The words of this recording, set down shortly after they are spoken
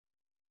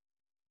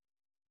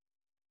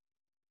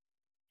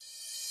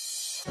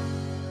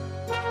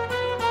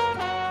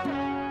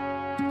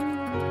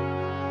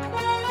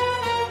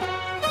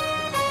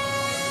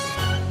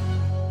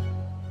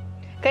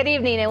Good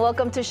evening and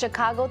welcome to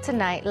Chicago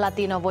Tonight,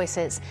 Latino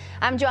Voices.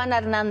 I'm Joanna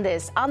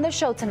Hernandez. On the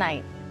show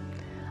tonight,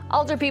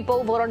 older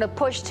people vote on a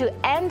push to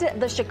end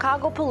the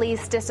Chicago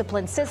police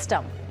discipline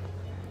system.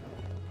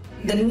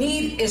 The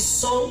need is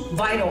so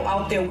vital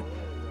out there.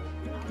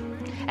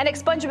 An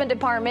expungement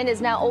department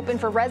is now open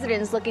for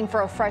residents looking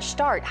for a fresh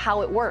start.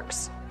 How it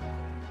works.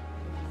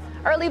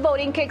 Early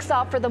voting kicks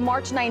off for the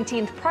March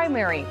 19th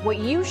primary. What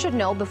you should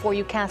know before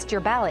you cast your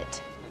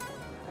ballot.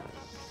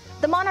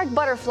 The monarch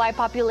butterfly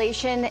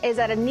population is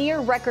at a near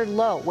record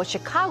low. What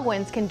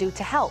Chicagoans can do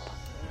to help.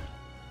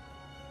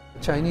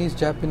 Chinese,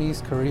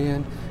 Japanese,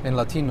 Korean, and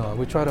Latino.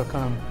 We try to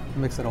kind of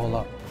mix it all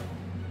up.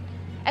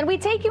 And we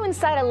take you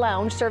inside a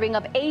lounge serving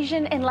up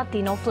Asian and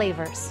Latino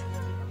flavors.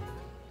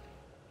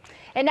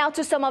 And now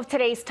to some of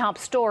today's top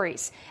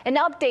stories. An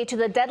update to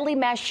the deadly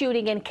mass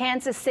shooting in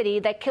Kansas City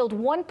that killed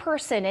one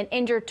person and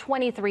injured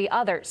 23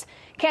 others.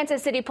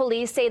 Kansas City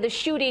police say the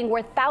shooting,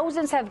 where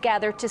thousands have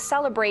gathered to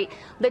celebrate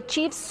the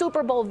Chiefs'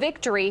 Super Bowl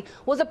victory,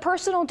 was a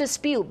personal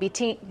dispute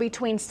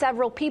between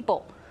several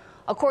people.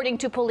 According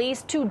to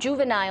police, 2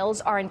 juveniles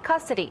are in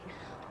custody.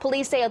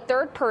 Police say a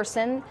third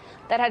person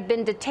that had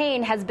been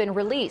detained has been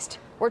released.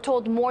 We're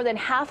told more than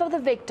half of the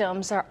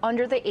victims are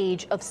under the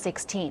age of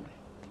 16.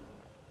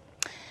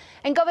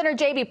 And Governor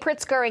J.B.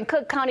 Pritzker and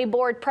Cook County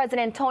Board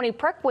President Tony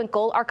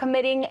Preckwinkle are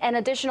committing an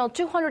additional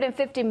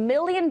 $250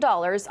 million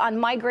on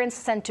migrants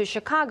sent to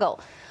Chicago.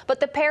 But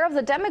the pair of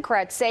the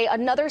Democrats say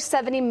another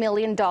 $70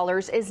 million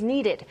is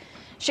needed.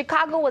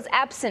 Chicago was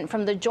absent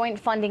from the joint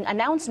funding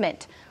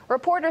announcement.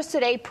 Reporters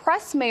today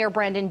pressed Mayor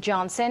Brandon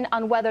Johnson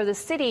on whether the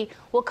city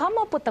will come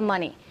up with the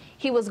money.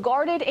 He was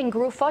guarded and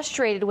grew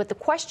frustrated with the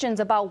questions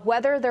about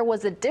whether there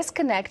was a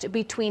disconnect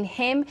between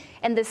him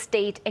and the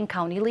state and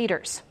county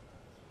leaders.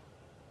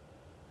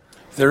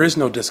 There is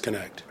no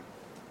disconnect.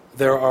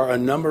 There are a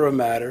number of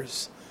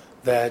matters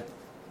that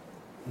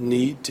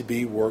need to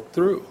be worked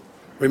through.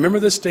 Remember,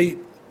 the state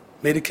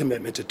made a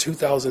commitment to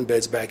 2,000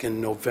 beds back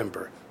in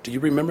November. Do you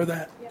remember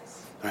that?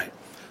 Yes. All right.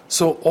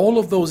 So all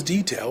of those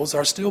details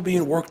are still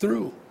being worked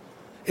through.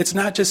 It's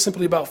not just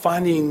simply about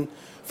finding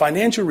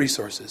financial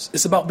resources.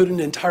 It's about building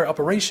the entire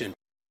operation.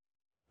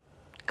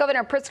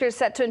 Governor Pritzker is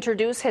set to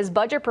introduce his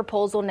budget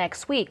proposal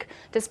next week.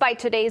 Despite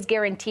today's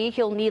guarantee,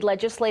 he'll need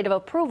legislative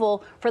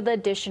approval for the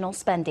additional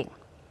spending.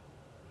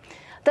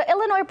 The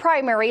Illinois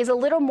primary is a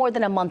little more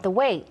than a month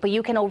away, but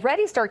you can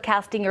already start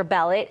casting your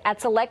ballot at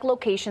select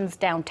locations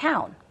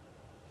downtown.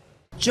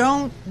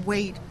 Don't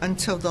wait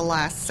until the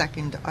last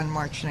second on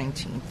March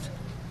 19th.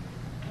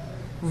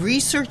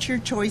 Research your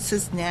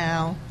choices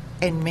now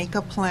and make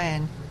a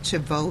plan to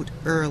vote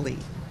early.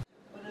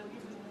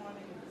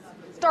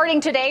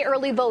 Starting today,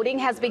 early voting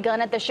has begun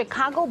at the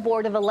Chicago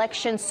Board of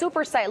Elections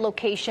Supersite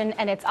location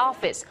and its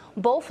office,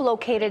 both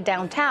located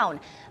downtown.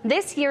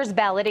 This year's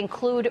ballot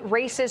include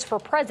races for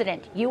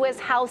president, U.S.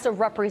 House of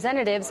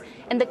Representatives,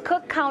 and the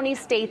Cook County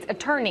State's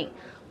Attorney.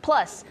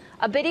 Plus,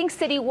 a bidding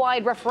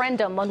citywide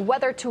referendum on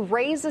whether to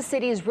raise the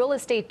city's real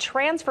estate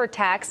transfer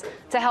tax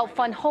to help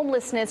fund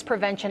homelessness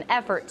prevention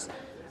efforts.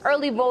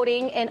 Early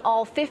voting in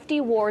all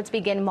 50 wards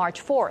begin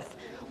March 4th.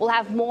 We'll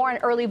have more on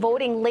early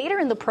voting later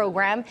in the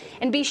program,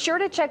 and be sure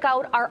to check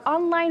out our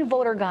online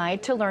voter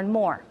guide to learn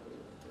more.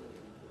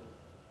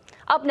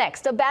 Up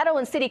next, a battle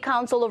in City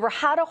Council over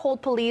how to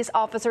hold police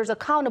officers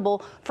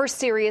accountable for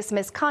serious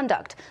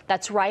misconduct.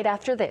 That's right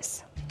after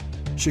this.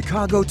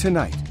 Chicago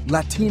Tonight,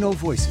 Latino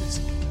Voices,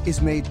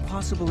 is made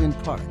possible in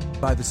part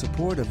by the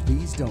support of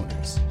these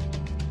donors.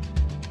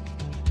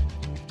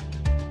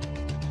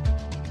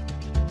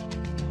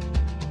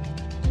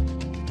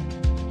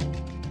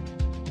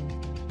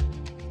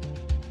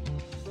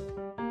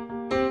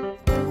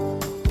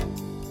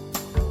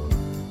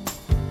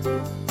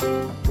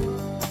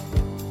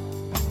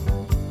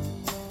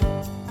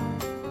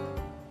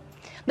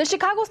 The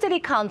Chicago City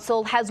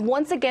Council has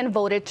once again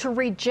voted to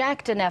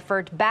reject an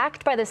effort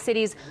backed by the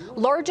city's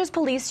largest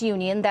police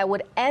union that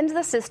would end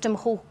the system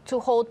to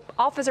hold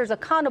officers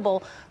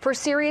accountable for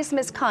serious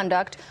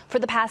misconduct for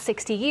the past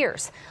 60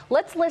 years.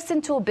 Let's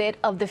listen to a bit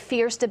of the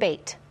fierce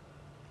debate.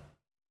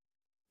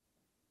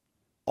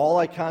 All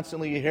I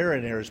constantly hear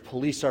in there is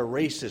police are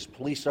racist,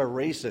 police are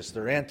racist,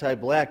 they're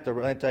anti-black,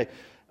 they're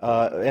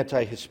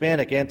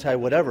anti-Hispanic,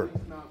 anti-whatever.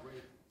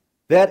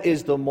 That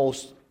is the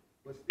most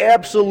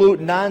absolute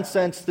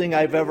nonsense thing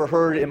I've ever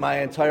heard in my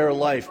entire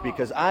life,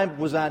 because I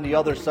was on the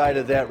other side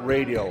of that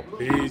radio.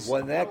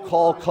 When that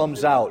call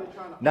comes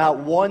out, not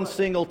one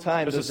single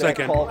time does that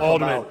call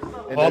come out.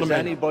 And does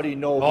anybody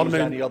know who's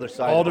on the other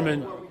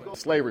side?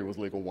 Slavery was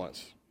legal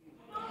once.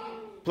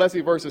 Plessy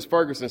versus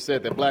Ferguson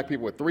said that black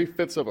people were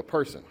 3/5 of a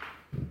person.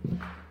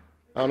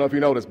 I don't know if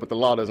you know this, but the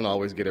law doesn't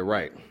always get it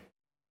right.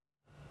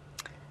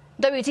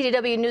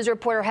 WTDW News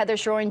reporter Heather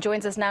Shroin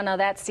joins us now. Now,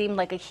 that seemed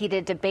like a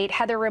heated debate.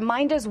 Heather,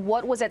 remind us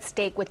what was at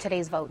stake with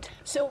today's vote.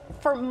 So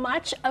for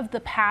much of the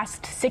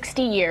past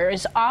 60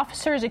 years,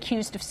 officers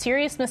accused of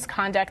serious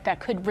misconduct that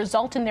could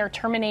result in their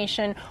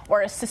termination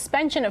or a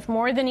suspension of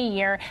more than a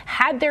year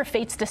had their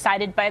fates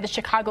decided by the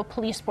Chicago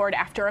Police Board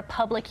after a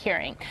public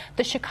hearing.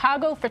 The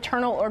Chicago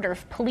Fraternal Order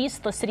of Police,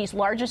 the city's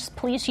largest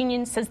police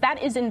union, says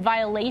that is in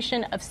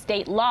violation of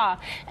state law,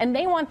 and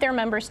they want their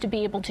members to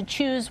be able to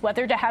choose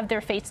whether to have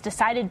their fates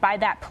decided by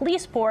that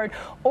police board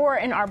or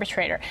an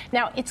arbitrator.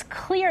 Now, it's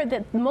clear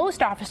that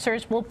most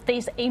officers will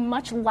face a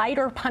much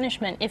lighter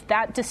punishment if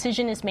that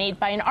decision is made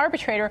by an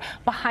arbitrator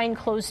behind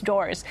closed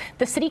doors.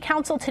 The city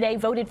council today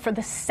voted for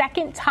the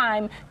second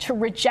time to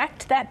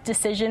reject that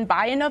decision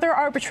by another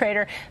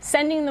arbitrator,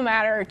 sending the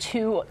matter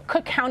to a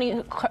Cook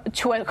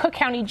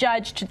County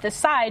judge to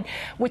decide,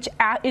 which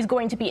is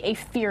going to be a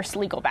fierce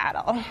legal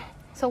battle.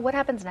 So what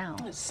happens now?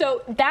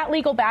 So that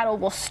legal battle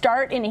will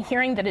start in a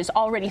hearing that is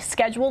already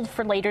scheduled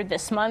for later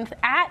this month.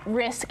 At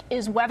risk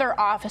is whether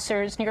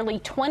officers, nearly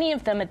 20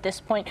 of them at this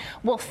point,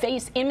 will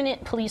face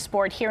imminent police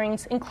board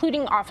hearings,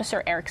 including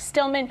Officer Eric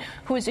Stillman,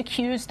 who is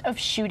accused of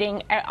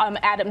shooting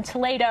Adam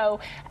Toledo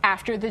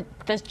after the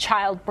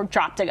child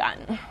dropped a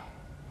gun.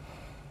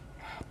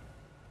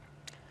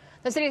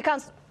 The City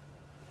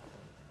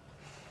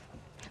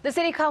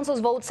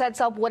Council's vote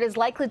sets up what is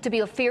likely to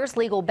be a fierce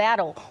legal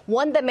battle,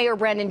 one that Mayor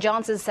Brandon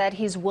Johnson said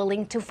he's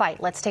willing to fight.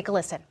 Let's take a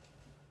listen.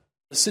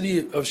 The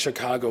City of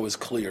Chicago is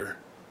clear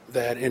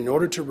that in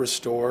order to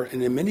restore,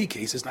 and in many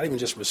cases, not even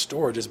just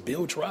restore, just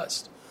build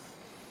trust,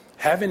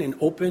 having an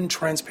open,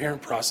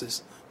 transparent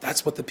process,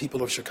 that's what the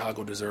people of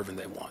Chicago deserve and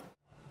they want.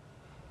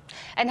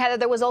 And Heather,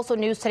 there was also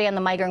news today on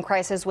the migrant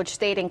crisis, which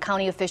state and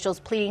county officials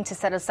pleading to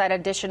set aside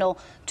additional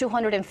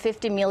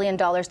 $250 million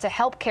to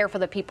help care for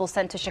the people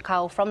sent to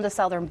Chicago from the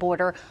southern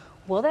border.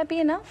 Will that be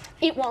enough?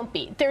 It won't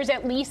be. There's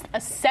at least a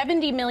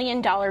 $70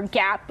 million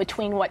gap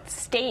between what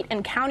state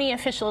and county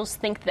officials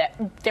think that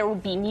there will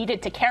be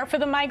needed to care for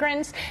the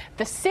migrants.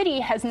 The city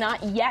has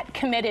not yet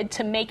committed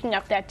to making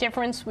up that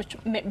difference, which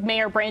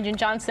Mayor Brandon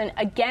Johnson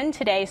again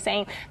today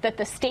saying that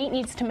the state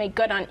needs to make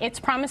good on its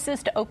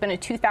promises to open a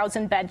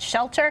 2,000-bed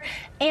shelter,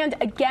 and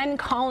again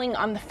calling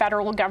on the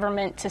federal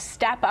government to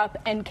step up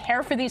and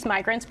care for these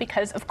migrants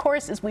because, of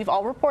course, as we've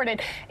all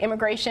reported,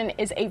 immigration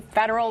is a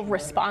federal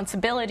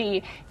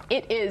responsibility.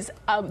 It is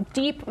a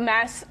deep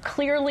mess.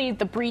 Clearly,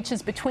 the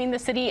breaches between the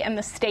city and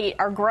the state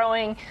are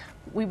growing.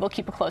 We will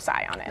keep a close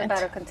eye on it. The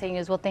battle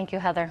continues. Well, thank you,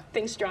 Heather.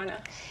 Thanks,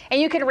 Joanna.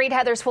 And you can read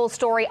Heather's full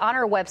story on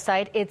our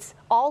website. It's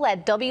all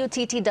at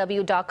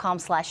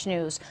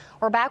WTTW.com/news.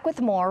 We're back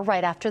with more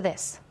right after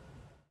this.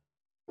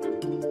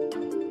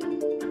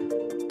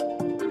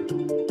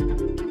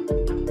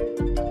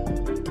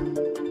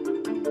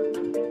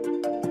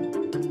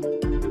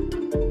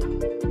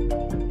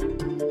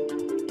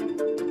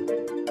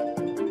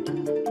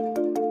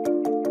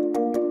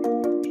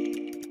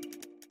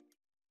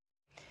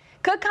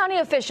 Cook County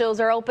officials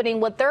are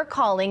opening what they're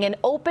calling an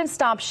open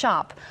stop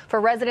shop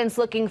for residents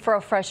looking for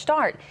a fresh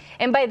start.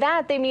 And by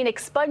that, they mean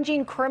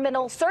expunging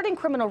certain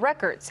criminal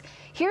records.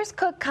 Here's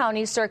Cook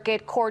County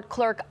Circuit Court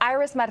Clerk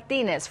Iris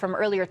Martinez from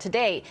earlier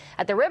today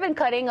at the ribbon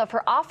cutting of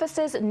her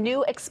office's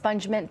new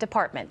expungement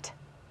department.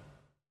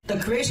 The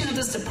creation of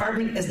this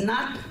department is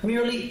not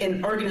merely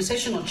an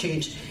organizational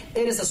change.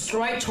 It is a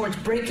stride towards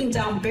breaking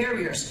down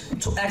barriers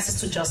to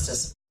access to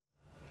justice.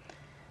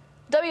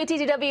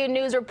 WTTW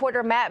News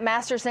reporter Matt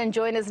Masterson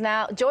joins us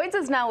now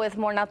with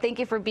more. Now, thank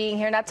you for being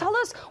here. Now, tell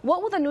us,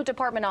 what will the new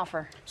department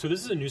offer? So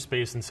this is a new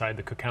space inside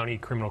the Cook County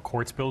Criminal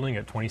Courts building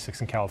at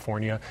 26 in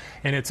California,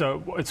 and it's a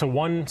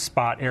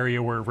one-spot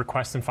area where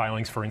requests and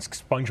filings for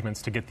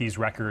expungements to get these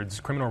records,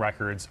 criminal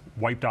records,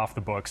 wiped off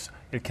the books,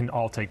 it can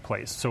all take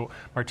place. So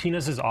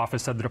Martinez's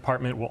office at the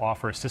department will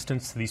offer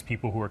assistance to these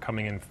people who are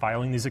coming in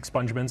filing these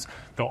expungements.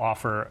 They'll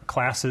offer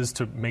classes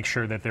to make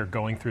sure that they're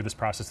going through this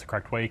process the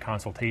correct way,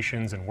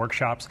 consultations and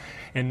workshops,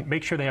 and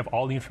make sure they have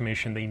all the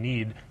information they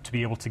need to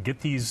be able to get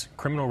these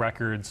criminal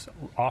records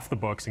off the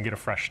books and get a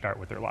fresh start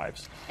with their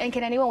lives. And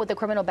can anyone with a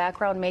criminal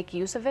background make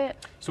use of it?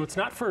 So it's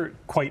not for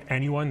quite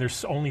anyone.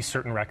 There's only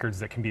certain records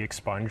that can be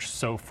expunged.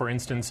 So for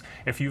instance,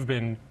 if you've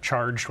been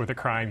charged with a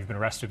crime, you've been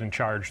arrested and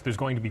charged, there's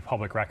going to be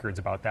public records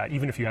about that,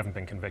 even if you haven't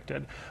been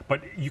convicted.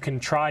 But you can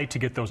try to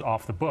get those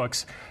off the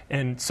books,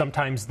 and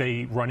sometimes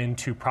they run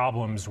into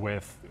problems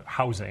with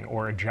housing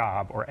or a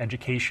job or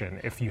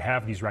education if you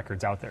have these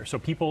records out there. So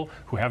people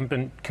who haven't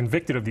been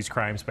convicted of these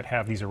crimes but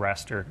have these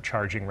arrest or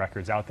charging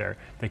records out there,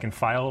 they can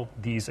file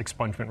these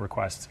expungement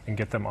requests and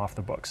get them off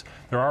the books.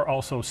 There are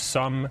also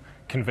some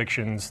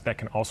convictions that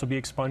can also be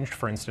expunged.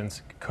 For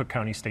instance, Cook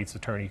County State's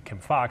Attorney Kim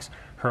Fox,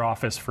 her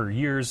office for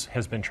years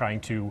has been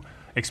trying to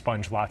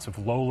expunge lots of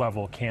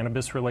low-level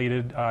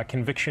cannabis-related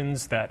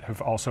convictions that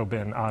have also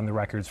been on the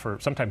records for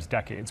sometimes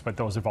decades, but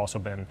those have also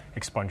been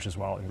expunged as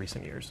well in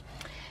recent years.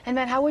 And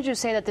Matt, how would you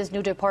say that this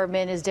new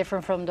department is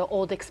different from the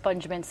old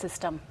expungement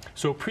system?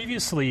 So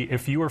previously,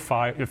 if you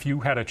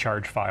had a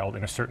charge filed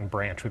in a certain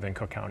branch within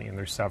Cook County, and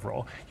there's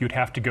several, you'd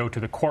have to go to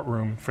the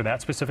courtroom for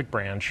that specific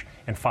branch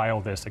and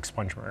file this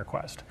expungement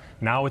request.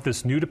 Now with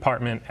this new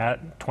department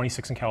at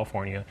 26 in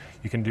California,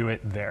 you can do it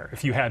there.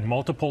 If you had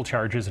multiple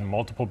charges in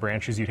multiple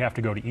branches, you'd have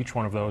to go to each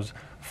one of those,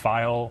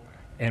 file,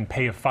 and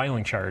pay a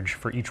filing charge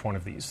for each one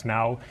of these.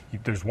 Now,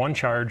 there's one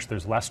charge,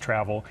 there's less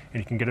travel,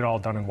 and you can get it all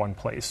done in one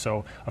place.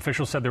 So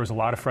officials said there was a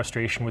lot of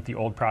frustration with the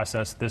old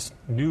process. This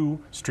new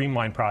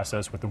streamlined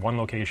process with the one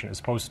location is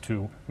supposed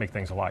to make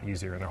things a lot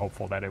easier, and they're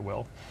hopeful that it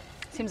will.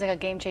 Seems like a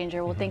game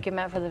changer. Well, thank you,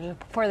 Matt, for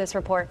this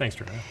report. Thanks,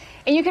 Joanna.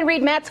 And you can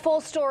read Matt's full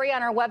story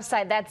on our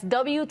website. That's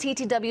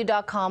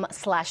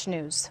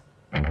WTTW.com/news.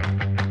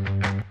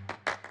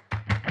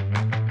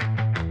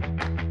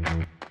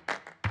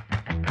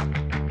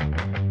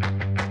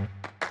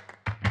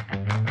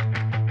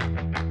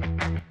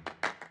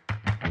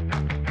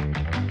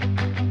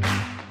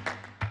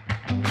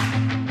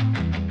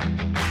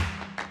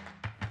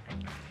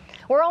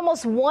 We're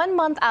almost 1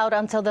 month out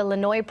until the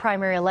Illinois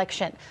primary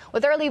election.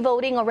 With early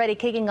voting already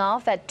kicking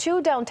off at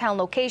 2 downtown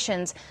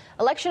locations,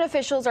 election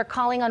officials are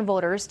calling on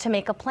voters to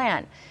make a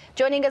plan.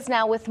 Joining us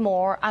now with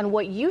more on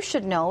what you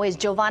should know is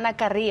Giovanna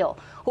Carrillo,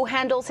 who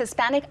handles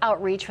Hispanic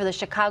outreach for the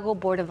Chicago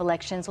Board of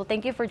Elections. Well,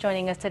 thank you for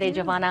joining us today,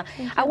 Giovanna.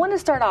 I want to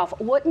start off.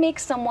 What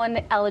makes someone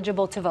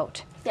eligible to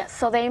vote? Yes,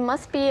 so they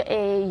must be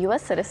a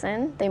U.S.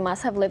 citizen. They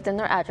must have lived in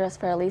their address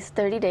for at least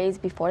 30 days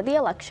before the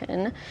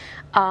election,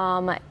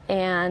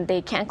 and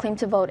they can't claim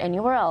to vote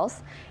anywhere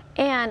else.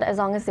 And as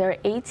long as they're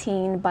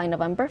 18 by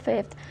November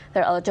 5th,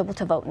 they're eligible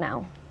to vote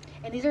now.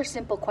 And these are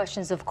simple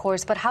questions, of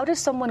course, but how does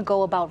someone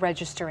go about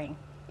registering?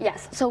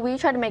 Yes, so we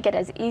try to make it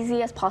as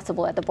easy as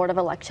possible at the Board of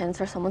Elections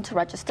for someone to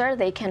register.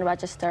 They can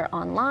register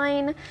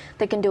online.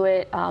 They can do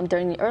it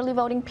during the early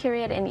voting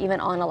period and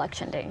even on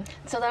Election Day.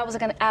 So I was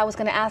going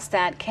to ask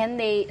that. Can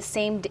they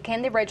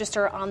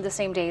register on the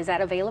same day? Is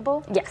that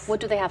available? Yes. What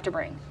do they have to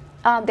bring?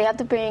 They have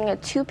to bring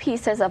 2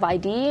 pieces of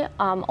ID.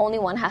 Only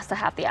one has to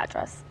have the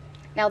address.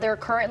 Now, there are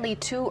currently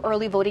 2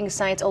 early voting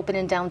sites open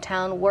in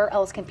downtown. Where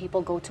else can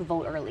people go to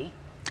vote early?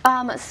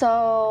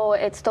 So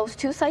it's those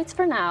 2 sites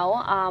for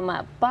now,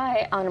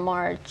 but on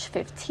March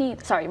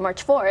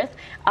 4th,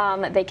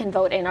 they can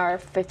vote in our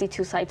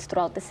 52 sites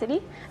throughout the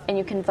city, and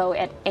you can vote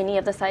at any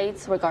of the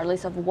sites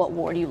regardless of what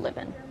ward you live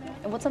in.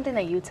 And what's something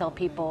that you tell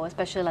people,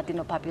 especially the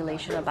Latino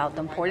population, about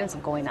the importance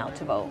of going out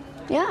to vote?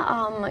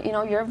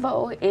 Yeah, your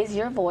vote is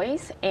your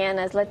voice, and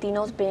as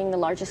Latinos being the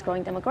largest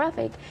growing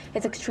demographic,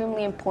 it's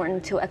extremely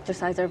important to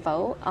exercise our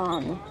vote.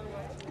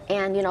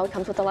 And, it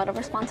comes with a lot of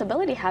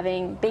responsibility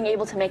being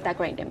able to make that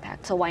great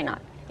impact. So why not?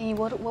 And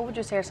what would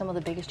you say are some of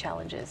the biggest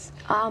challenges?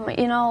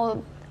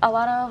 A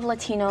lot of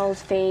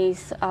Latinos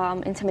face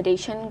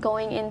intimidation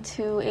going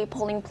into a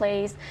polling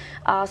place.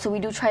 So we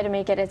do try to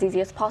make it as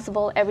easy as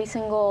possible. Every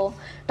single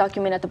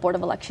document at the Board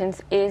of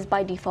Elections is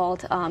by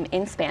default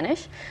in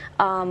Spanish.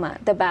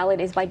 The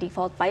ballot is by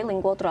default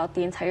bilingual throughout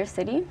the entire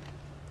city.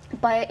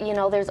 But,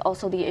 there's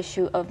also the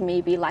issue of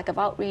maybe lack of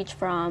outreach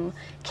from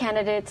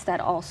candidates that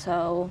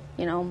also,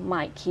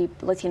 might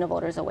keep Latino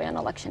voters away on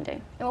Election Day.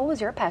 And what was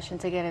your passion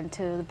to get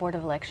into the Board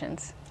of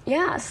Elections?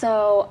 Yeah,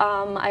 so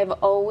I've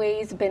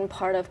always been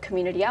part of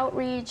community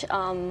outreach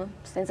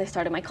since I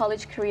started my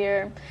college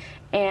career.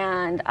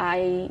 And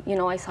I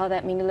saw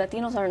that many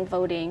Latinos aren't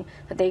voting,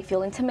 that they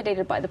feel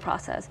intimidated by the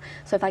process.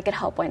 So if I could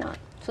help, why not?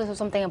 So this was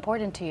something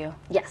important to you?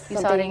 Yes. You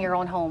saw it in your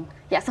own home?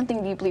 Yeah,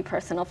 something deeply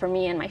personal for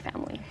me and my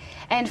family.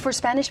 And for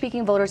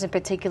Spanish-speaking voters in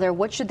particular,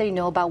 what should they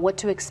know about what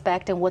to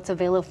expect and what's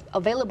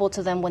available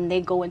to them when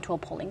they go into a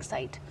polling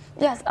site?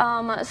 Yes,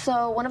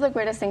 so one of the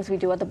greatest things we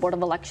do at the Board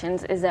of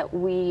Elections is that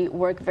we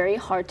work very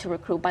hard to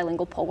recruit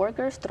bilingual poll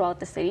workers throughout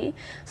the city.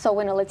 So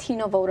when a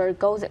Latino voter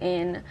goes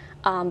in,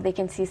 they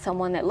can see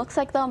someone that looks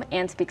like them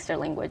and speaks their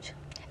language.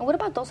 And what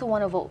about those who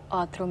want to vote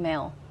through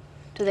mail?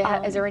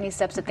 Is there any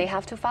steps that they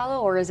have to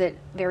follow, or is it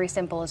very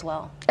simple as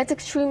well? It's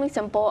extremely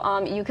simple.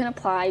 You can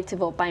apply to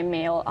vote by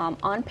mail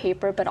on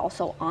paper, but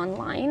also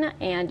online,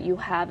 and you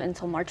have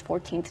until March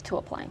 14th to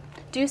apply.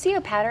 Do you see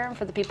a pattern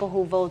for the people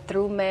who vote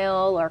through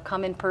mail or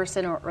come in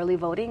person or early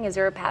voting? Is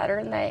there a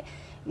pattern that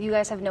you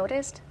guys have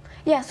noticed?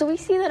 Yeah, so we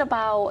see that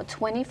about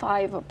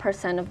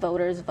 25% of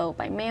voters vote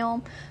by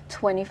mail,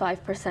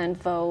 25%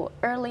 vote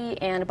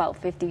early, and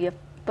about 50%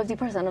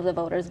 of the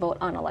voters vote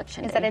on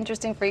Election Day. Is that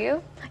interesting for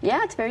you?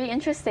 Yeah, it's very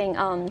interesting.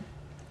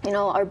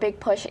 Our big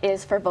push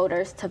is for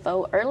voters to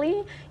vote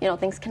early.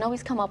 Things can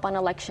always come up on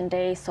Election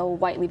Day, so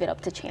why leave it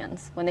up to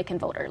chance when they can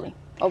vote early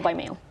or by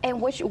mail?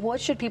 And what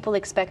should people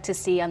expect to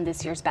see on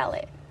this year's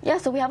ballot? Yeah,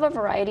 so we have a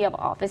variety of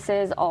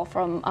offices, all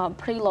from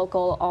pretty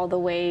local all the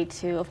way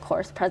to, of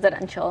course,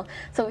 presidential.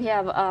 So we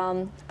have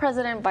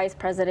president, vice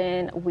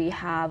president, we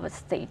have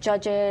state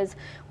judges,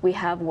 we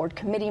have ward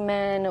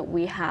committeemen,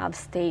 we have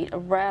state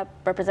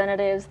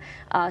representatives,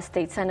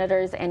 state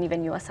senators, and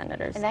even U.S.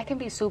 senators. And that can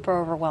be super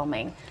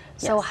overwhelming.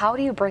 So Yes. how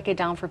do you break it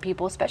down for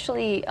people,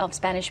 especially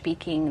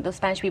Spanish-speaking, the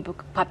Spanish-speaking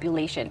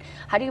population?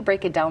 How do you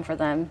break it down for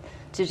them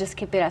to just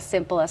keep it as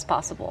simple as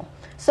possible?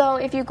 So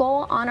if you go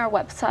on our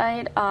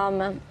website,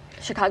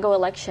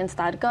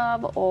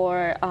 chicagoelections.gov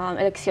or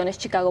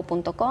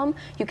eleccioneschicago.com,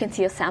 you can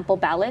see a sample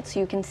ballot, so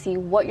you can see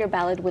what your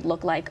ballot would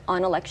look like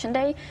on election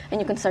day,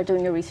 and you can start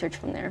doing your research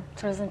from there.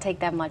 So it doesn't take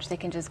that much. They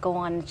can just go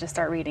on and just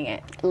start reading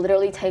it. It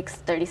literally takes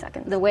 30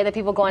 seconds. The way that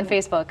people go on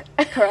Facebook.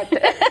 Correct.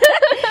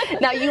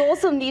 Now, you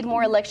also need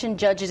more election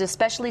judges,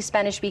 especially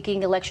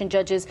Spanish-speaking election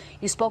judges.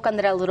 You spoke on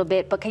that a little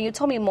bit, but can you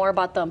tell me more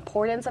about the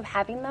importance of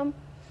having them?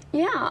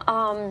 Yeah,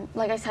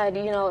 like I said,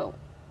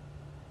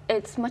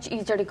 it's much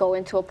easier to go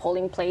into a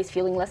polling place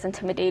feeling less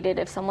intimidated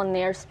if someone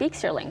there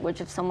speaks your language,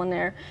 if someone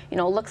there,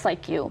 looks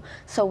like you.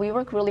 So we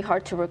work really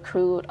hard to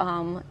recruit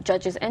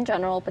judges in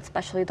general, but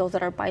especially those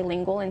that are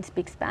bilingual and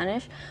speak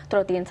Spanish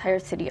throughout the entire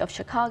city of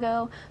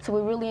Chicago. So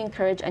we really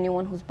encourage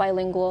anyone who's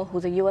bilingual,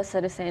 who's a U.S.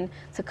 citizen,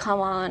 to come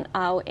on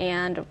out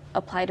and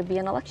apply to be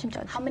an election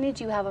judge. How many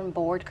do you have on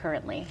board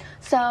currently?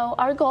 So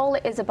our goal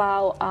is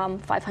about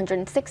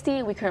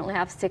 560. We currently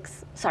have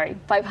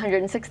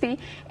 560,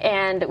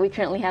 and we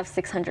currently have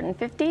 650.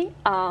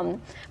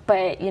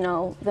 But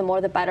the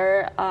more the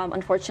better.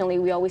 Unfortunately,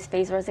 we always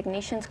face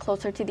resignations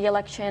closer to the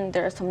election.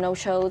 There are some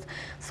no-shows.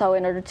 So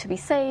in order to be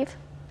safe,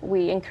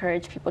 we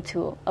encourage people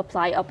to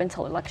apply up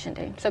until election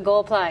day. So go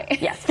apply.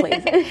 Yes,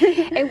 please.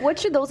 And what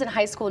should those in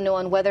high school know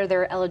on whether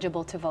they're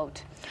eligible to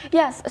vote?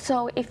 Yes,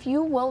 so if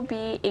you will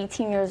be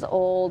 18 years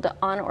old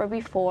on or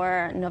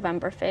before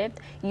November 5th,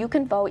 you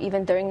can vote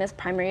even during this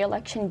primary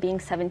election being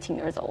 17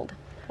 years old.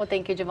 Well,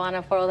 thank you,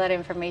 Giovanna, for all that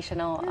information.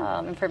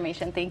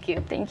 Thank you.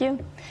 Thank you.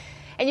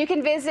 And you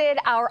can visit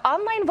our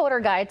online voter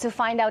guide to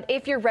find out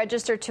if you're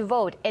registered to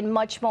vote and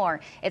much more.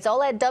 It's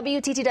all at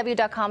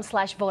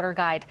WTTW.com/voter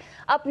guide.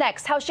 Up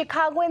next, how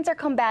Chicagoans are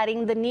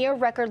combating the near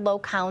record low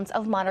counts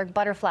of monarch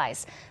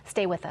butterflies.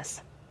 Stay with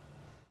us.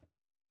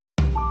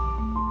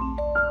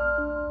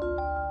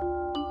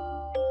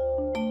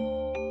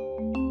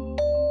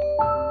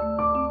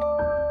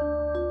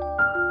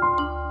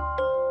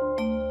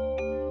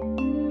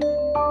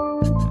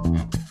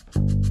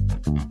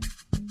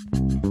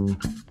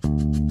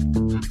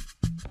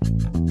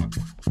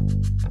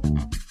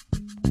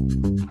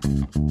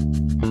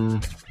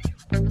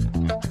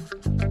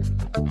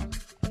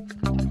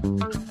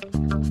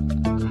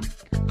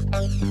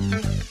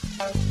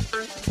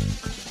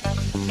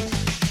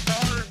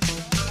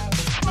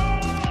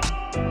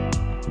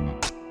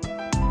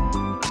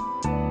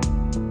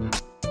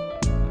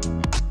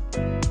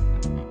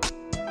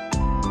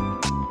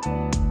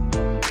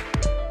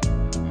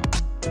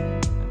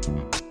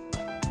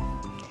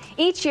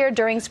 Each year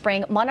during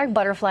spring, monarch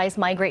butterflies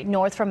migrate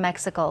north from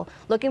Mexico,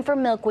 looking for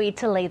milkweed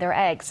to lay their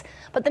eggs.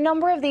 But the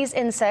number of these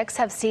insects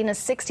have seen a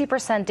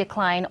 60%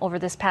 decline over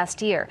this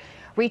past year,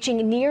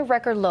 reaching near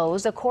record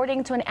lows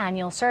according to an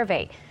annual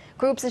survey.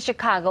 Groups in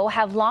Chicago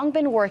have long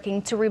been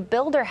working to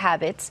rebuild their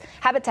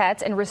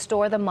habitats and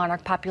restore the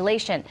monarch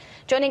population.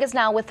 Joining us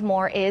now with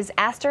more is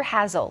Aster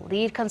Hazel,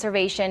 lead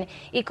conservation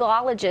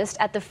ecologist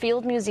at the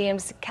Field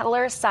Museum's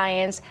Keller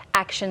Science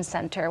Action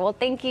Center. Well,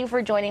 thank you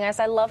for joining us.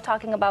 I love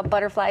talking about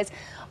butterflies.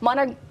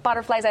 Monarch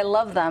butterflies, I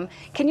love them.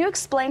 Can you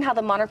explain how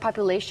the monarch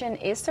population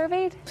is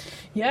surveyed?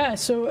 Yeah,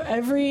 so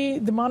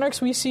the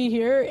monarchs we see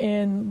here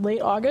in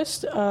late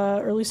August,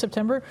 early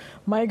September,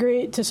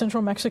 migrate to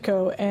central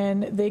Mexico,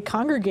 and they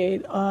congregate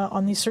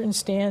on these certain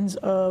stands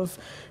of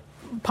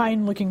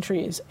pine-looking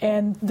trees,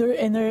 and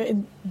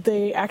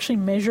they actually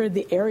measure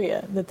the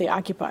area that they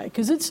occupy,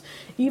 because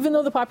even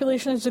though the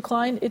population has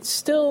declined, it's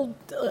still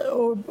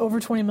over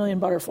 20 million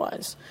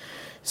butterflies.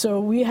 So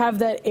we have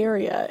that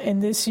area,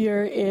 and this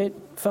year it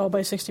fell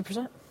by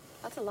 60%.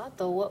 That's a lot,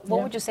 though. What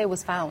would you say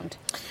was found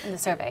in the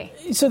survey?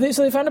 So they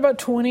found about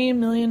 20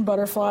 million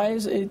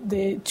butterflies.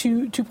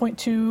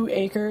 2.2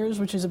 acres,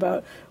 which is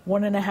about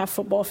 1.5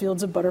 football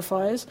fields of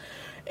butterflies.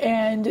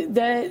 And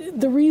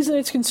the reason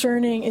it's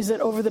concerning is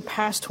that over the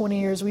past 20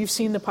 years, we've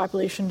seen the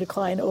population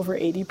decline over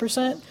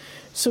 80%.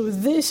 So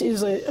this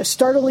is a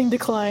startling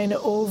decline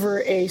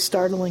over a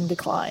startling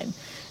decline.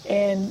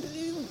 And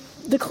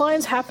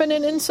declines happen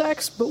in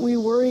insects, but we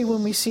worry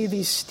when we see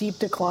these steep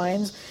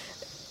declines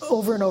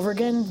over and over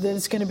again that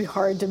it's going to be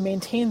hard to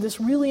maintain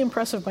this really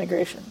impressive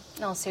migration.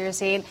 No,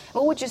 seriously. And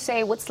what would you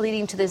say, what's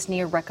leading to this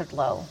near record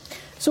low?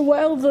 So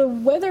while the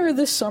weather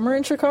this summer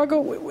in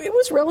Chicago, it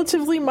was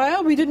relatively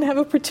mild. We didn't have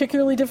a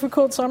particularly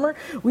difficult summer.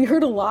 We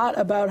heard a lot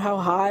about how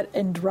hot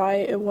and dry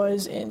it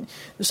was in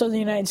the southern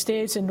United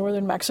States and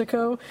northern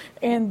Mexico.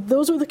 And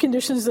those were the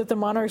conditions that the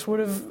monarchs would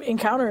have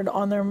encountered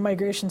on their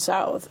migration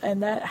south,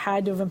 and that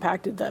had to have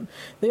impacted them.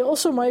 They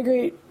also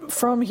migrate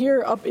from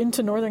here up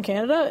into northern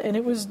Canada, and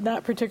it was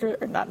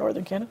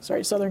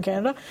southern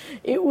Canada.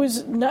 It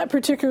was not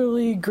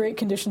particularly great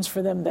conditions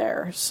for them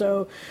there.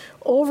 So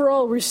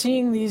overall, we're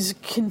seeing these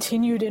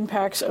continued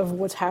impacts of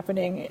what's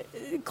happening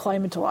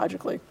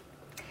climatologically.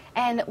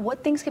 And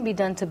what things can be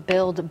done to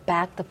build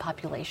back the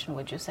population,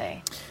 would you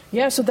say?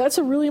 Yeah, so that's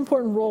a really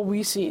important role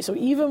we see. So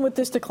even with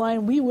this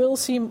decline, we will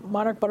see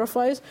monarch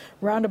butterflies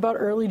around about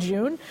early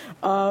June.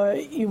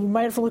 You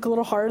might have to look a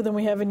little harder than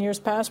we have in years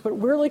past, but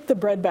we're like the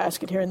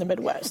breadbasket here in the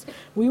Midwest.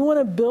 We want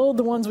to build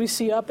the ones we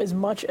see up as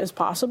much as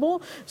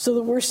possible so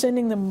that we're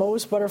sending the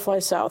most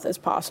butterflies south as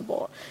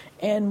possible.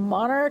 And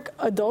monarch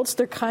adults,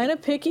 they're kind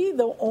of picky.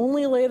 They'll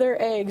only lay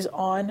their eggs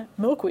on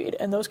milkweed,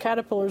 and those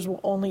caterpillars will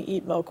only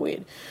eat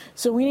milkweed.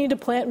 So we need to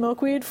plant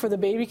milkweed for the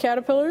baby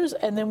caterpillars,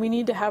 and then we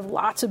need to have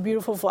lots of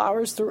beautiful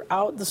flowers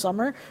throughout the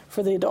summer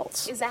for the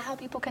adults. Is that how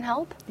people can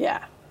help?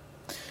 Yeah.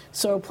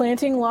 So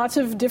planting lots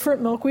of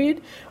different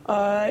milkweed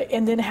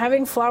and then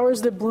having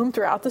flowers that bloom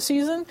throughout the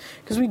season,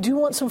 because we do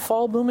want some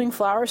fall blooming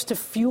flowers to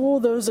fuel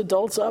those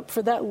adults up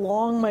for that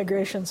long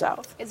migration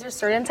south. Is there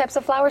certain types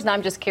of flowers? Now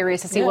I'm just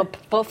curious to see what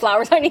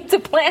flowers I need to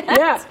plant.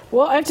 Yeah,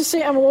 well, I have to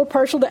say I'm a little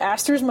partial to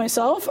asters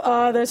myself.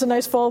 That's a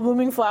nice fall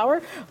blooming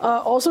flower.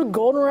 Also,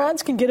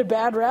 goldenrods can get a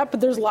bad rap,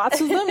 but there's lots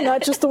of them,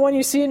 not just the one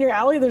you see in your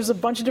alley. There's a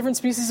bunch of different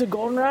species of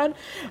goldenrod.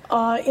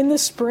 In the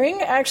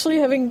spring, actually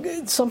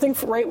having something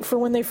right for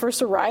when they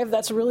first arrive,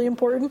 that's really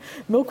important.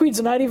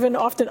 Milkweed's not even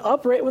often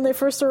up right when they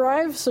first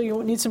arrive, so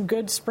you need some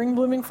good spring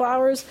blooming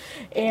flowers,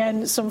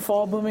 and some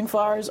fall blooming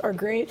flowers are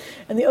great.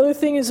 And the other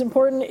thing is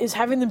important is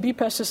having them be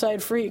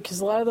pesticide free, because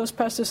a lot of those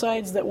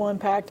pesticides that will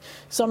impact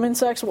some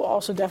insects will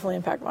also definitely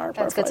impact monarch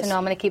butterflies. That's good to know.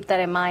 I'm going to keep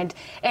that in mind.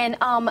 And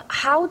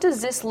how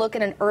does this look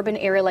in an urban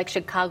area like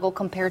Chicago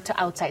compared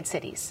to outside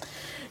cities?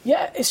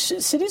 Yeah,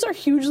 cities are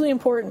hugely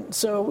important.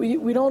 So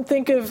we don't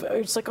think of,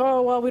 it's like,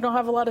 oh, well, we don't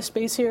have a lot of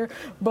space here.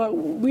 But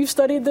we've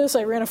studied this.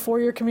 I ran a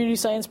 4-year community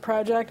science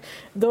project.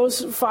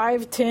 Those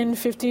 5, 10,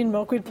 15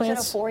 milkweed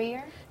plants. Is that a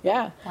 4-year?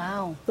 Yeah.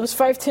 Wow. Those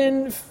 5,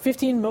 10,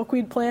 15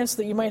 milkweed plants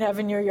that you might have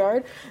in your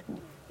yard,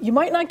 you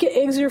might not get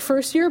eggs your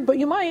first year, but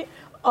you might.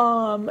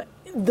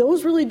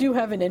 Those really do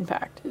have an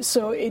impact.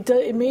 So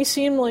it may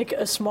seem like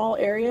a small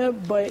area,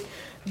 but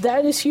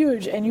that is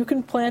huge, and you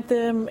can plant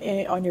them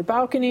on your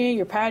balcony,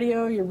 your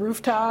patio, your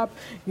rooftop,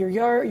 your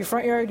yard, your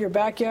front yard, your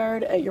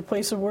backyard, at your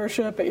place of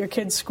worship, at your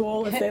kid's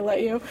school if they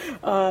let you.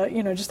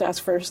 Just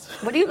ask first.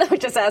 What do you love?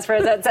 Just ask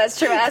first. That's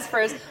true. Ask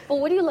first. But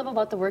what do you love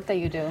about the work that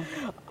you do?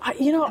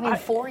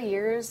 4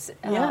 years,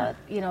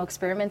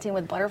 experimenting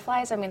with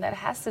butterflies. I mean,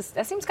 that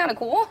seems kind of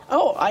cool.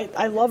 Oh,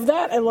 I love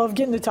that. I love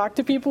getting to talk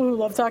to people who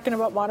love talking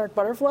about monarch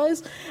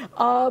butterflies.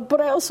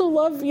 But I also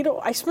love,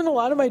 I spend a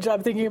lot of my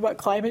job thinking about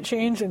climate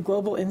change and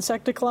global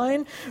insect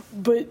decline,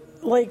 but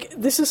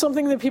this is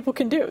something that people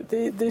can do.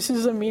 This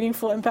is a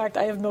meaningful impact.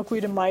 I have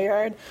milkweed in my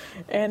yard,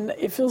 and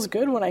it feels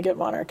good when I get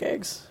monarch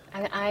eggs.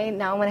 Now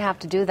I'm going to have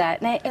to do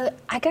that. And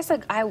I guess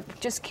I'm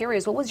just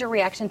curious, what was your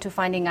reaction to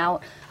finding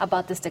out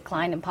about this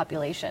decline in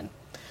population?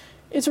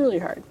 It's really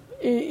hard.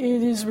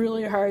 It is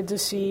really hard to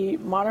see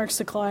monarchs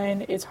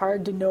decline. It's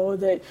hard to know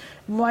that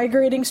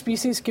migrating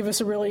species give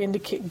us a really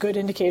good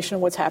indication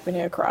of what's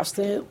happening across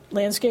the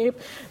landscape.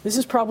 This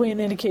is probably an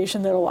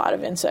indication that a lot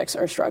of insects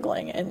are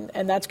struggling,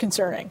 and that's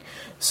concerning.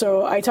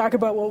 So I talk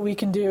about what we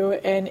can do,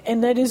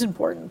 and that is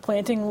important.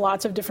 Planting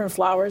lots of different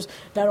flowers,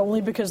 not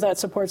only because that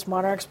supports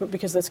monarchs, but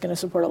because that's going to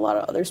support a lot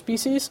of other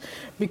species,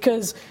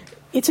 because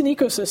it's an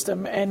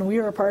ecosystem, and we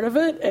are a part of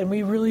it, and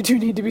we really do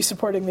need to be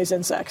supporting these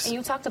insects. And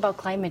you talked about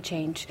climate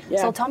change.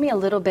 Yeah. So tell me a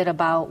little bit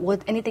about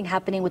anything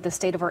happening with the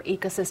state of our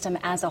ecosystem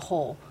as a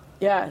whole.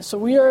 Yeah, so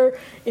we are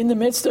in the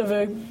midst of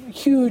a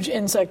huge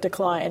insect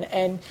decline,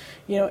 and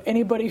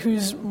anybody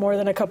who's more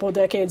than a couple of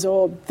decades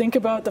old, think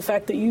about the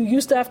fact that you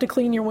used to have to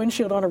clean your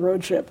windshield on a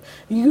road trip.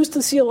 You used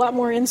to see a lot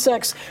more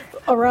insects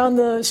around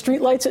the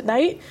streetlights at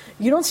night.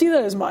 You don't see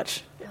that as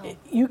much.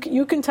 You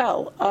can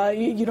tell.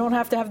 You don't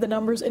have to have the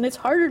numbers, and it's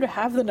harder to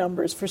have the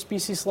numbers for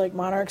species like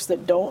monarchs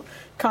that don't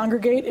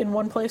congregate in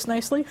one place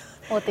nicely.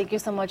 Well, thank you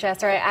so much,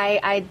 Esther.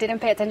 I didn't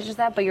pay attention to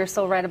that, but you're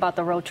so right about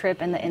the road trip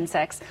and the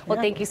insects. Well,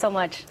 Thank you so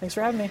much. Thanks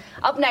for having me.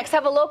 Up next,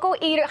 how a local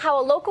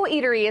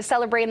eatery is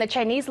celebrating the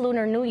Chinese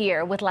Lunar New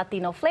Year with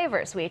Latino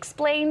flavors. We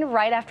explain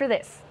right after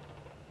this.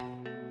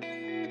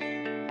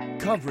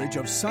 Coverage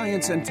of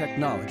science and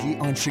technology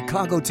on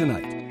Chicago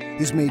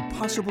Tonight is made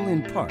possible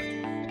in part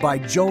by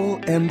Joel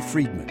M.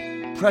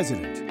 Friedman,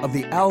 president of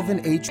the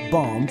Alvin H.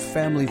 Baum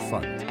Family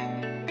Fund.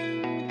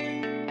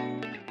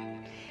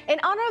 In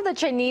honor of the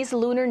Chinese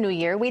Lunar New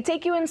Year, we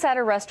take you inside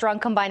a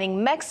restaurant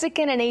combining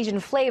Mexican and Asian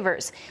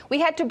flavors. We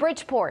head to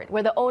Bridgeport,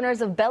 where the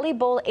owners of Belly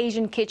Bowl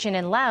Asian Kitchen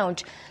and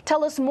Lounge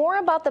tell us more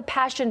about the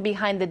passion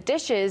behind the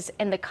dishes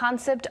and the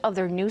concept of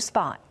their new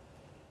spot.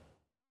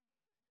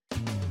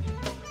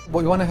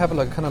 Well, we want to have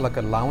like kind of like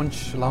a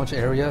lounge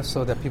area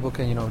so that people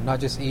can, not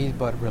just eat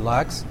but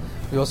relax.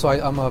 We also,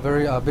 I'm a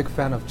very big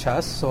fan of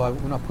chess, so I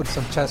want to put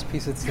some chess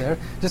pieces there.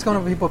 Just kind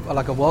of people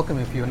like a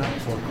welcoming view.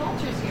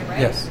 Cultures here, right?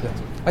 Yes.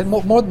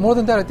 More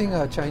than that, I think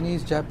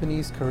Chinese,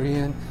 Japanese,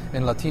 Korean,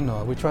 and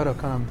Latino. We try to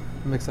kind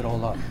of mix it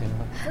all up.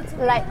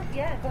 Like,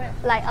 yeah, go ahead.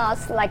 Like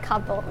us, like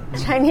couple,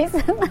 Chinese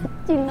and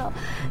Latino.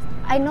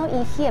 I know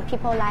in here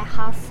people like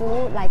hot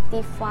food, like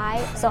deep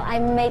fried. So I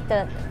made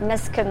the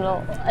Mexican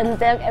roll, and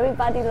then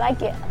everybody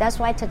like it. That's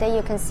why today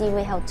you can see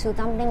we have 2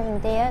 dumplings in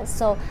there.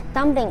 So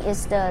dumpling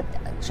is the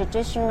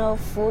traditional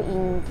food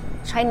in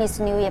Chinese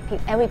New Year.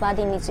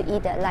 Everybody needs to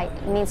eat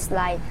it. Means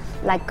like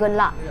good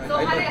luck.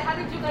 So how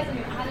did you guys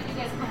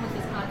come with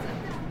this concept?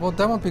 Well,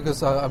 that one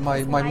because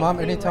my mom.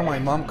 Anytime my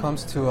mom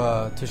comes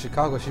to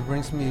Chicago, she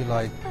brings me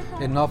like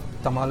enough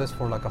tamales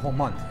for like a whole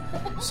month.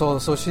 So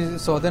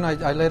then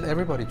I let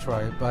everybody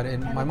try it. But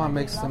my mom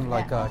makes them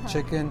like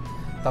chicken,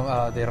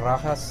 de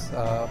rajas,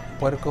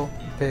 puerco,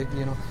 pig.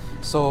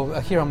 So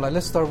here I'm like,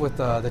 let's start with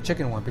the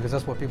chicken one because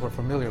that's what people are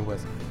familiar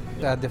with.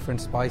 Add different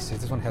spices.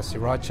 This one has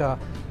sriracha,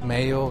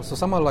 mayo. So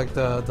some are like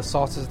the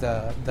sauces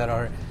that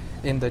are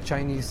in the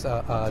Chinese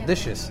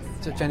dishes,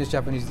 Chinese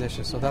Japanese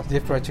dishes. So that's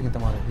deep fried chicken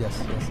tamale.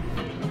 Yes.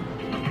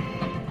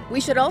 We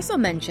should also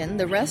mention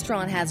the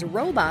restaurant has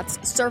robots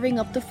serving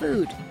up the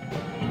food.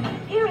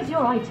 Here is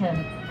your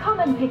item. Come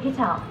and pick it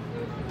up.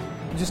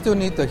 You still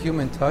need the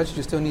human touch.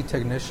 You still need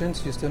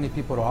technicians. You still need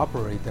people to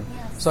operate them.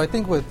 Yes. So I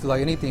think with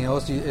like anything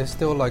else, it's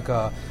still like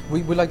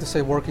we like to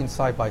say working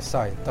side by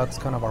side. That's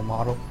kind of our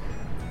motto.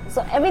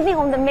 So everything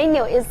on the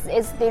menu is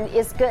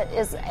good.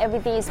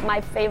 Everything is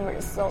my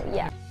favorite. So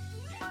yeah.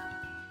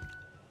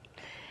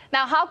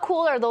 Now, how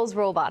cool are those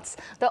robots?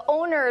 The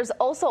owners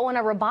also own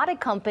a robotic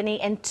company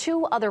and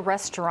 2 other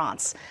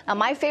restaurants. Now,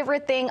 my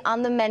favorite thing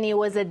on the menu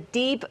was a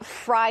deep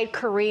fried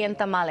Korean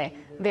tamale.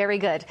 Very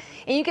good.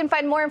 And you can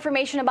find more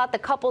information about the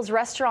couple's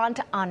restaurant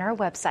on our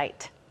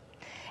website.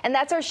 And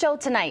that's our show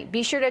tonight.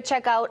 Be sure to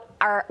check out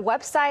our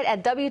website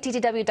at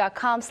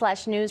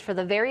WTTW.com/news for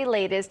the very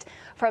latest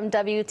from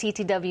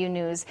WTTW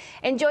News.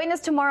 And join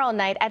us tomorrow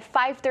night at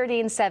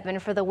 5:30 and 7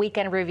 for the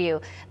weekend review.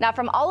 Now,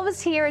 from all of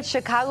us here at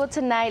Chicago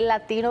Tonight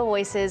Latino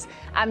Voices,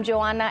 I'm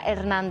Joanna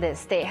Hernandez.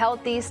 Stay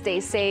healthy, stay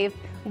safe.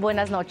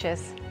 Buenas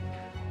noches.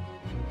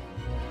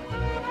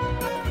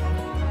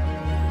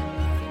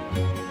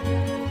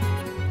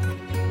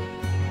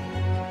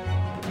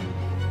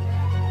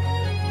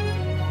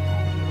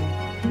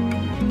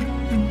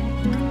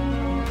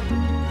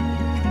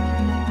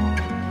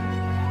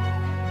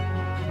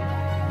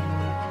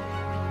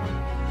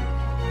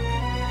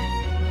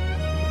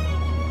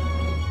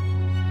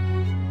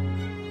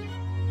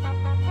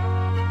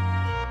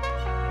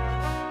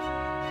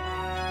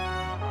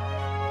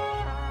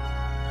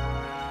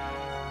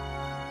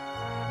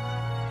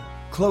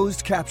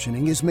 Closed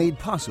captioning is made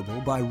possible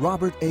by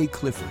Robert A.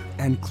 Clifford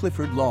and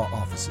Clifford Law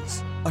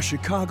Offices, a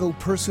Chicago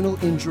personal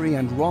injury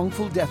and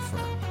wrongful death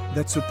firm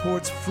that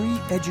supports free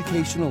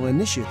educational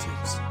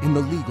initiatives in the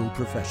legal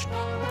profession.